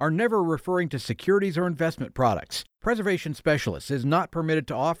income are never referring to securities or investment products. Preservation Specialists is not permitted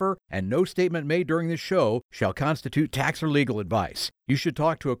to offer, and no statement made during this show shall constitute tax or legal advice. You should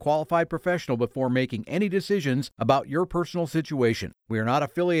talk to a qualified professional before making any decisions about your personal situation. We are not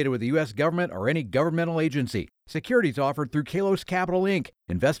affiliated with the U.S. government or any governmental agency. Securities offered through Kalos Capital, Inc.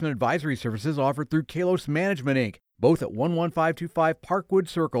 Investment advisory services offered through Kalos Management, Inc. Both at 11525 Parkwood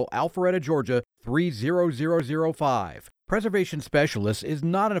Circle, Alpharetta, Georgia, 30005. Preservation Specialists is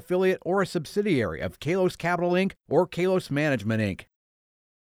not an affiliate or a subsidiary of Kalos Capital, Inc. or Kalos Management, Inc.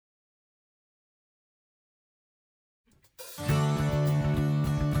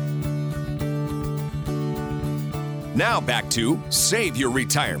 Now back to Save Your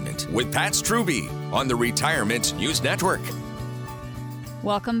Retirement with Pat Strubbe on the Retirement News Network.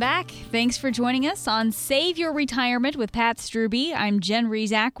 Welcome back. Thanks for joining us on Save Your Retirement with Pat Strubbe. I'm Jen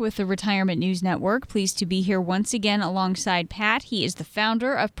Rezac with the Retirement News Network. Pleased to be here once again alongside Pat. He is the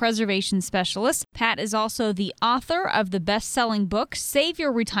founder of Preservation Specialists. Pat is also the author of the best-selling book, Save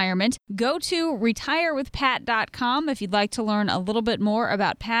Your Retirement. Go to retirewithpat.com if you'd like to learn a little bit more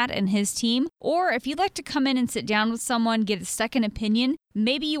about Pat and his team, or if you'd like to come in and sit down with someone, get a second opinion.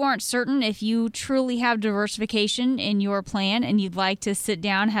 Maybe you aren't certain if you truly have diversification in your plan and you'd like to sit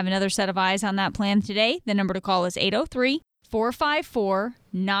down, have another set of eyes on that plan today. The number to call is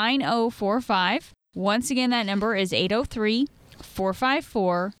 803-454-9045. Once again, that number is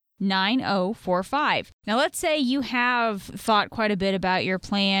 803-454-9045. Now, let's say you have thought quite a bit about your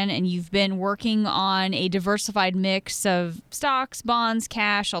plan and you've been working on a diversified mix of stocks, bonds,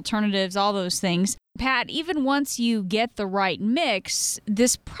 cash, alternatives, all those things. Pat, even once you get the right mix,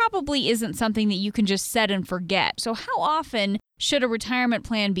 this probably isn't something that you can just set and forget. So how often should a retirement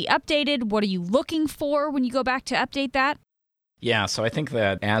plan be updated? What are you looking for when you go back to update that? Yeah, so I think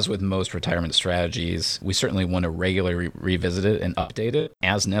that as with most retirement strategies, we certainly want to regularly revisit it and update it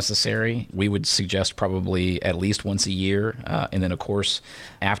as necessary. We would suggest probably at least once a year. And then, of course,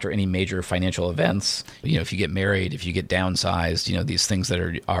 after any major financial events, if you get married, if you get downsized, these things that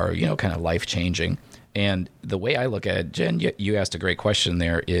are kind of life-changing. And the way I look at it, Jen, you asked a great question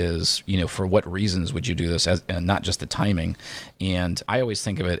there is, for what reasons would you do this, as not just the timing? And I always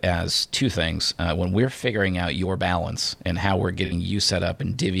think of it as two things. When we're figuring out your balance and how we're getting you set up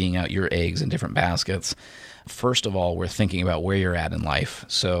and divvying out your eggs in different baskets, first of all, we're thinking about where you're at in life.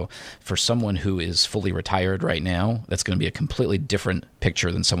 So for someone who is fully retired right now, that's going to be a completely different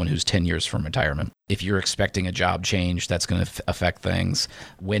picture than someone who's 10 years from retirement. If you're expecting a job change, that's going to affect things.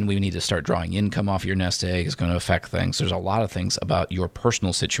 When we need to start drawing income off your nest egg is going to affect things. There's a lot of things about your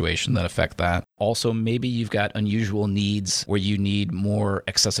personal situation that affect that. Also, maybe you've got unusual needs where you need more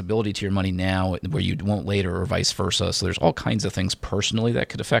accessibility to your money now where you won't later, or vice versa. So there's all kinds of things personally that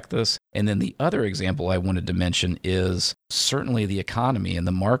could affect this. And then the other example I wanted to mention is certainly the economy and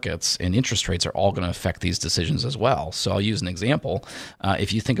the markets and interest rates are all going to affect these decisions as well. So I'll use an example.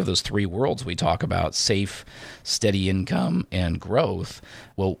 If you think of those three worlds we talk about, safe, steady income, and growth,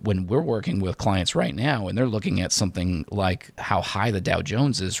 well, when we're working with clients right now and they're looking at something like how high the Dow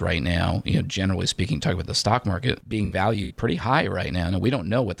Jones is right now, generally speaking, talking about the stock market being valued pretty high right now. And we don't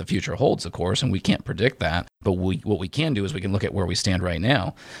know what the future holds, of course, and we can't predict that. But what we can do is we can look at where we stand right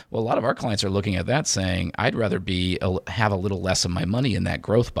now. Well, a lot of our clients are looking at that saying, I'd rather have a little less of my money in that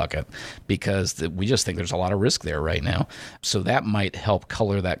growth bucket because we just think there's a lot of risk there right now. So that might help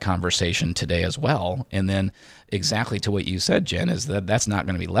color that conversation today as well. And then exactly to what you said, Jen, is that's not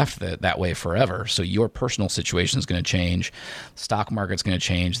going to be left that way forever. So your personal situation is going to change. Stock market's going to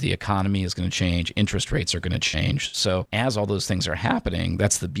change. The economy is going to change. Interest rates are going to change. So as all those things are happening,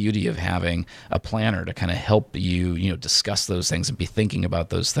 that's the beauty of having a planner to kind of help you, discuss those things and be thinking about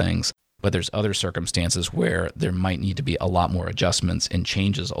those things. But there's other circumstances where there might need to be a lot more adjustments and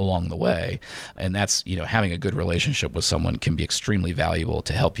changes along the way. And that's, having a good relationship with someone can be extremely valuable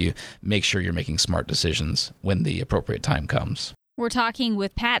to help you make sure you're making smart decisions when the appropriate time comes. We're talking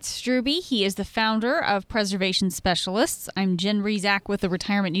with Pat Strubbe. He is the founder of Preservation Specialists. I'm Jen Rezac with the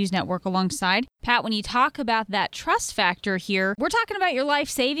Retirement News Network alongside. Pat, when you talk about that trust factor here, we're talking about your life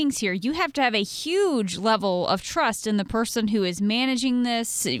savings here. You have to have a huge level of trust in the person who is managing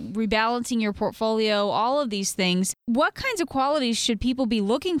this, rebalancing your portfolio, all of these things. What kinds of qualities should people be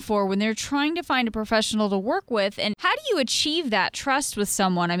looking for when they're trying to find a professional to work with? And how do you achieve that trust with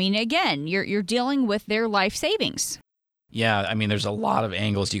someone? I mean, again, you're dealing with their life savings. Yeah, I mean, there's a lot of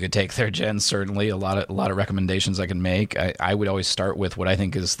angles you could take there, Jen. Certainly, a lot of recommendations I can make. I would always start with what I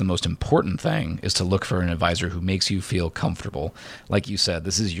think is the most important thing is to look for an advisor who makes you feel comfortable. Like you said,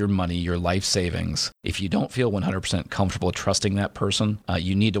 this is your money, your life savings. If you don't feel 100% comfortable trusting that person,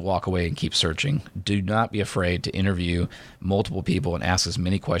 you need to walk away and keep searching. Do not be afraid to interview multiple people and ask as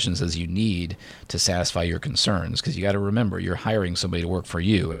many questions as you need to satisfy your concerns, because you got to remember you're hiring somebody to work for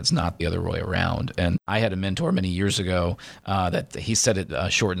you. It's not the other way around. And I had a mentor many years ago that he said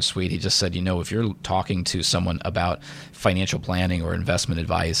it short and sweet. He just said, if you're talking to someone about financial planning or investment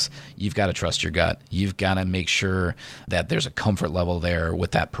advice, you've got to trust your gut. You've got to make sure that there's a comfort level there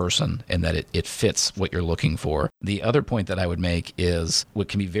with that person and that it fits what you're looking for. The other point that I would make is what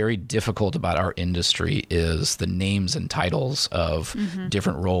can be very difficult about our industry is the names and titles of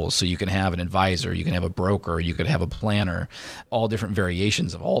different roles. So you can have an advisor, you can have a broker, you could have a planner, all different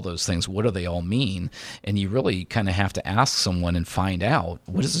variations of all those things. What do they all mean? And you really kind of have to ask someone and find out,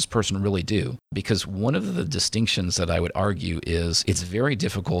 what does this person really do? Because one of the distinctions that I would argue is it's very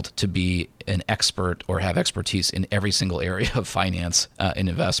difficult to be an expert or have expertise in every single area of finance and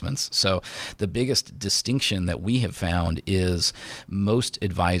investments. So the biggest distinction that we have found is most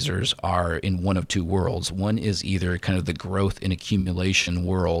advisors are in one of two worlds. One is either kind of the growth and accumulation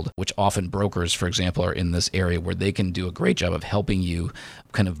world, which often brokers, for example, are in this area where they can do a great job of helping you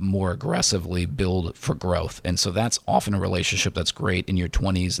kind of more aggressively build for growth. And so that's often a relationship that's great in your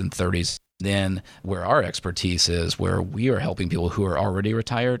 20s and 30s. Then where our expertise is, where we are helping people who are already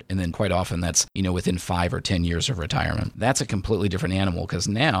retired, and then quite often that's, within 5 or 10 years of retirement. That's a completely different animal, because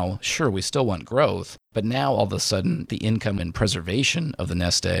now, sure, we still want growth, but now all of a sudden the income and preservation of the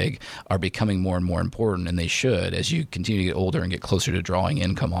nest egg are becoming more and more important, and they should as you continue to get older and get closer to drawing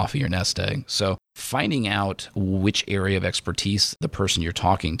income off of your nest egg. So finding out which area of expertise the person you're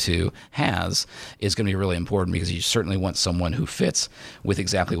talking to has is going to be really important, because you certainly want someone who fits with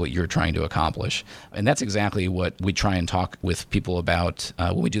exactly what you're trying to accomplish. And that's exactly what we try and talk with people about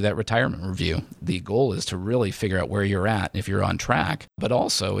when we do that retirement review. The goal is to really figure out where you're at, if you're on track, but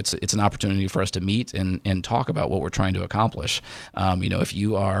also it's an opportunity for us to meet and talk about what we're trying to accomplish. If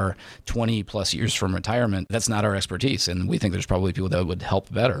you are 20 plus years from retirement, that's not our expertise, and we think there's probably people that would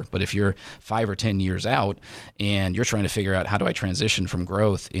help better. But if you're 5 or 10 years out and you're trying to figure out how do I transition from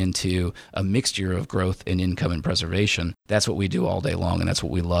growth into a mixture of growth and income and preservation, that's what we do all day long, and that's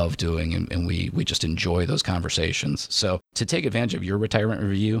what we love doing, and we just enjoy those conversations. So to take advantage of your retirement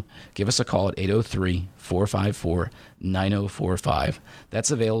review, give us a call at 803-454-9045. That's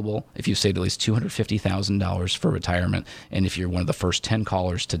available if you saved at least $250,000 for retirement, and if you're one of the first 10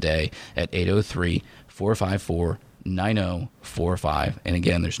 callers today at 803-454-9045. And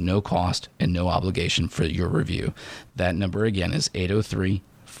again, there's no cost and no obligation for your review. That number again is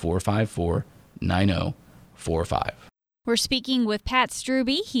 803-454-9045. We're speaking with Pat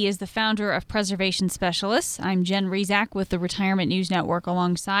Strube. He is the founder of Preservation Specialists. I'm Jen Rezac with the Retirement News Network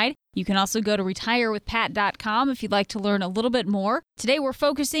alongside. You can also go to retirewithpat.com if you'd like to learn a little bit more. Today we're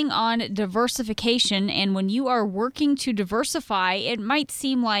focusing on diversification, and when you are working to diversify, it might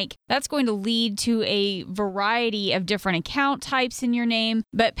seem like that's going to lead to a variety of different account types in your name.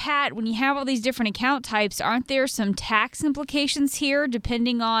 But Pat, when you have all these different account types, aren't there some tax implications here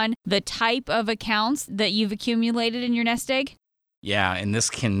depending on the type of accounts that you've accumulated in your nest egg? Yeah, and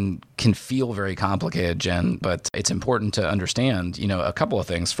this can feel very complicated, Jen, but it's important to understand, a couple of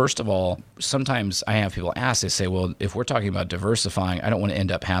things. First of all, sometimes I have people ask, they say, well, if we're talking about diversifying, I don't want to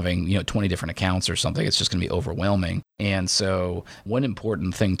end up having, 20 different accounts or something. It's just going to be overwhelming. And so one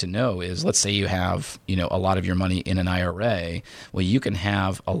important thing to know is, let's say you have, a lot of your money in an IRA. Well, you can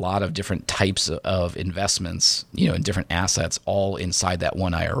have a lot of different types of investments, in different assets all inside that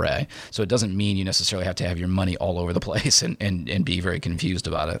one IRA. So it doesn't mean you necessarily have to have your money all over the place and be very confused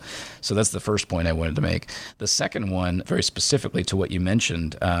about it. So that's the first point I wanted to make. The second one, very specifically to what you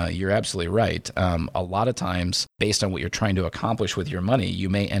mentioned, you're absolutely right. A lot of times, based on what you're trying to accomplish with your money, you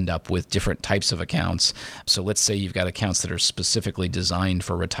may end up with different types of accounts. So let's say you've got accounts that are specifically designed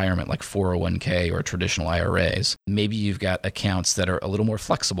for retirement, like 401k or traditional IRAs. Maybe you've got accounts that are a little more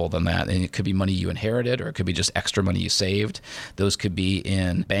flexible than that, and it could be money you inherited, or it could be just extra money you saved. Those could be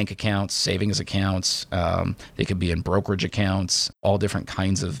in bank accounts, savings accounts. They could be in brokerage accounts, all different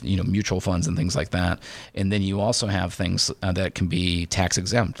kinds of mutual funds and things like that. And then you also have things that can be tax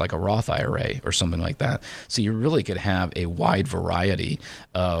exempt, like a Roth IRA or something like that. So you really could have a wide variety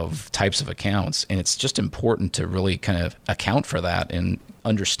of types of accounts, and it's just important to really kind of account for that and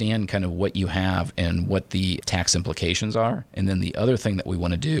understand kind of what you have and what the tax implications are. And then the other thing that we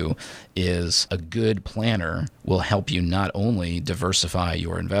want to do is a good planner will help you not only diversify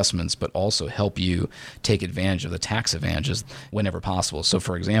your investments, but also help you take advantage of the tax advantages whenever possible. So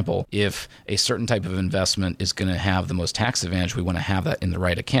for example, if a certain type of investment is going to have the most tax advantage, we want to have that in the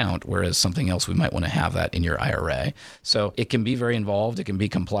right account, whereas something else, we might want to have that in your IRA. So it can be very involved, it can be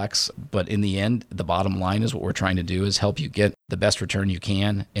complex, but in the end, the bottom line is what we're trying to do is help you get the best return you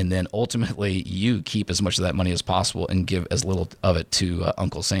can, and then ultimately you keep as much of that money as possible and give as little of it to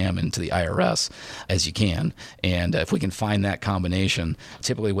Uncle Sam and to the IRS as you can. And if we can find that combination,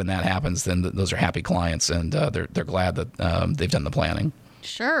 typically when that happens, then those are happy clients, and they're glad that they've done the planning.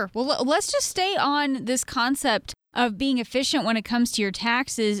 Sure. Well, let's just stay on this concept of being efficient when it comes to your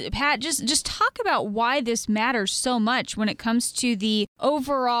taxes. Pat, just talk about why this matters so much when it comes to the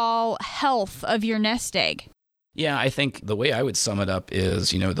overall health of your nest egg. Yeah, I think the way I would sum it up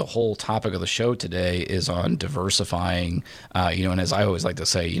is, the whole topic of the show today is on diversifying, and as I always like to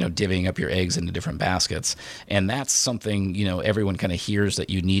say, divvying up your eggs into different baskets. And that's something, everyone kind of hears that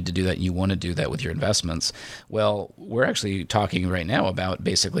you need to do that and you want to do that with your investments. Well, we're actually talking right now about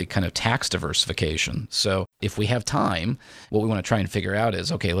basically kind of tax diversification. So if we have time, what we want to try and figure out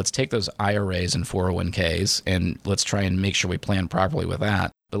is, okay, let's take those IRAs and 401ks and let's try and make sure we plan properly with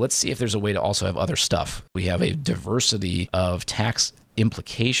that. But let's see if there's a way to also have other stuff. We have a diversity of tax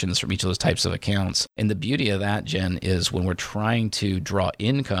implications from each of those types of accounts. And the beauty of that, Jen, is when we're trying to draw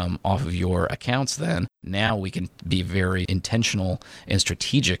income off of your accounts, then now we can be very intentional and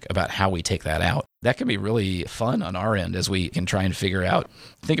strategic about how we take that out. That can be really fun on our end as we can try and figure out.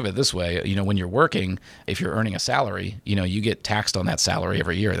 Think of it this way, when you're working, if you're earning a salary, you get taxed on that salary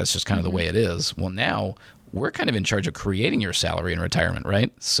every year. That's just kind of the way it is. Well, now we're kind of in charge of creating your salary in retirement, right?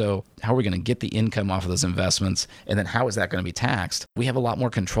 So how are we going to get the income off of those investments? And then how is that going to be taxed? We have a lot more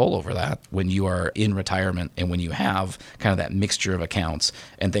control over that when you are in retirement and when you have kind of that mixture of accounts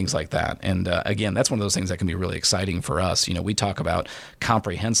and things like that. And again, that's one of those things that can be really exciting for us. We talk about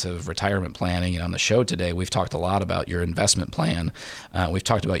comprehensive retirement planning. And on the show today, we've talked a lot about your investment plan. We've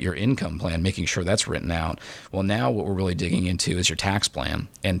talked about your income plan, making sure that's written out. Well, now what we're really digging into is your tax plan.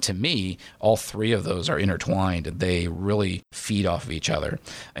 And to me, all three of those are intertwined. They really feed off of each other.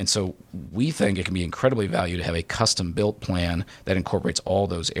 And so we think it can be incredibly valuable to have a custom built plan that incorporates all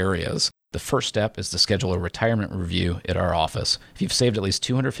those areas. The first step is to schedule a retirement review at our office. If you've saved at least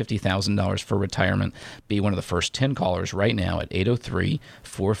 $250,000 for retirement, be one of the first 10 callers right now at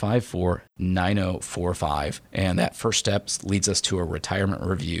 803-454-9045. And that first step leads us to a retirement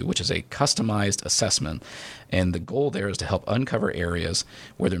review, which is a customized assessment. And the goal there is to help uncover areas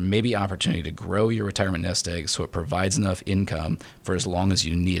where there may be opportunity to grow your retirement nest egg so it provides enough income for as long as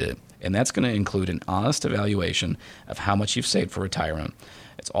you need it. And that's going to include an honest evaluation of how much you've saved for retirement.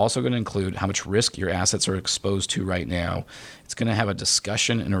 It's also going to include how much risk your assets are exposed to right now. It's going to have a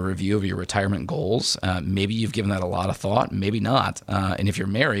discussion and a review of your retirement goals. Maybe you've given that a lot of thought, maybe not. And if you're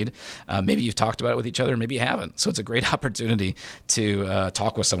married, maybe you've talked about it with each other, maybe you haven't. So it's a great opportunity to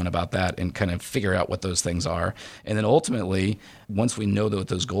talk with someone about that and kind of figure out what those things are. And then ultimately, once we know what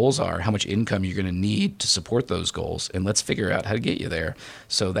those goals are, how much income you're going to need to support those goals, and let's figure out how to get you there.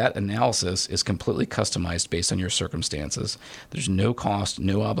 So that analysis is completely customized based on your circumstances. There's no cost,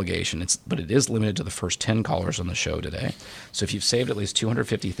 no obligation, but it is limited to the first 10 callers on the show today. So if you've saved at least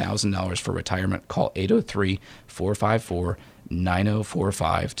 $250,000 for retirement, call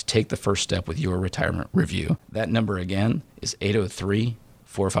 803-454-9045 to take the first step with your retirement review. That number again is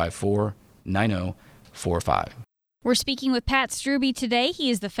 803-454-9045. We're speaking with Pat Strube today.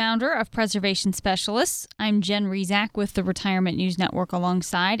 He is the founder of Preservation Specialists. I'm Jen Rezac with the Retirement News Network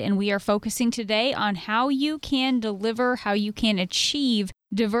alongside, and we are focusing today on how you can deliver, how you can achieve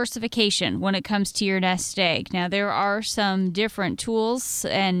diversification when it comes to your nest egg. Now, there are some different tools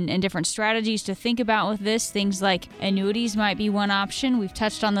and different strategies to think about with this. Things like annuities might be one option. We've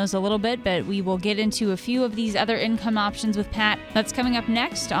touched on those a little bit, but we will get into a few of these other income options with Pat. That's coming up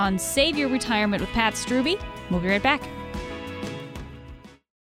next on Save Your Retirement with Pat Strube. We'll be right back.